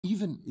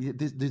Even,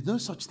 there's no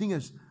such thing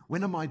as,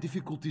 when are my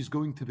difficulties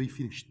going to be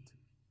finished?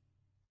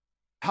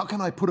 How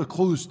can I put a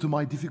close to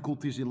my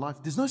difficulties in life?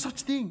 There's no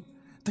such thing.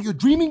 That you're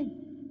dreaming.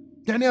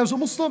 Yani as a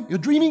Muslim, you're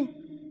dreaming.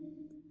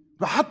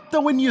 But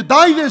hatta when you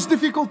die, there's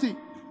difficulty.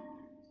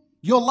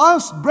 Your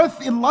last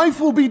breath in life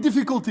will be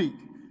difficulty.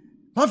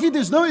 Mafi,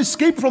 there's no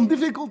escape from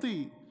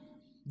difficulty.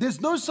 There's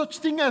no such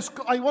thing as,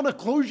 I want a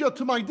closure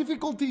to my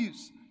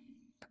difficulties.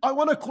 I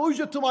want a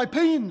closure to my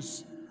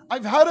pains.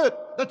 I've had it.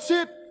 That's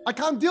it. I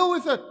can't deal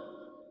with it.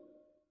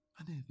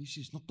 And this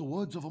is not the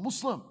words of a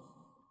Muslim.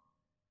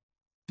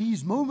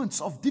 These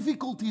moments of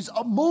difficulties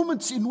are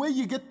moments in where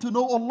you get to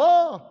know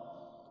Allah,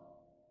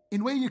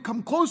 in where you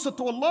come closer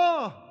to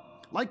Allah.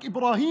 Like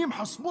Ibrahim,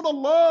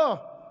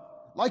 Hasbunallah.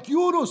 Like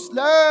Yunus,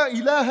 La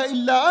ilaha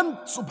illa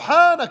ant,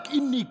 subhanak,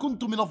 inni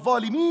kuntu min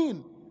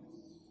al-zalimin.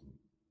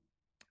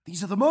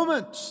 These are the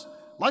moments.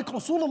 Like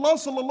Rasulullah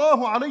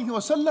sallallahu alayhi wa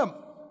sallam,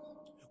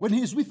 when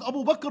he is with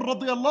Abu Bakr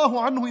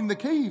radiyallahu anhu in the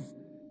cave,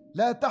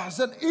 La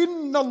tahzan,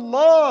 inna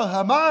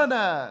Allah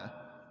ma'ana.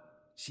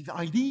 See the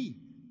idea?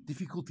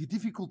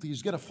 Difficulty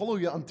is going to follow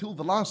you until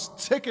the last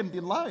second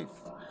in life.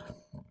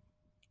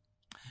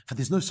 For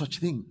there's no such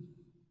thing.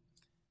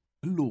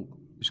 Allah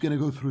is going to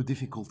go through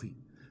difficulty.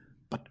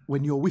 But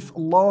when you're with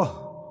Allah,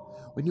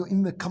 when you're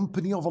in the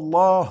company of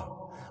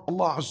Allah,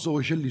 Allah Azza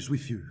wa Jalla is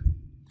with you.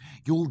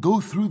 You'll go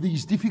through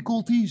these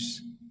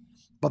difficulties,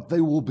 but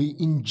they will be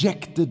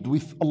injected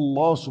with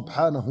Allah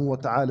subhanahu wa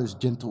ta'ala's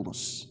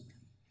gentleness.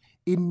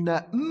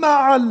 Inna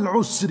ma'al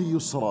usri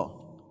yusra.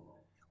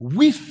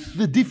 With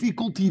the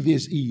difficulty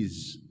there's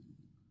ease.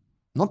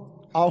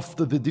 Not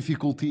after the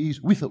difficulty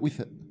is, with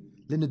it.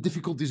 Then the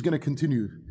difficulty is going to continue.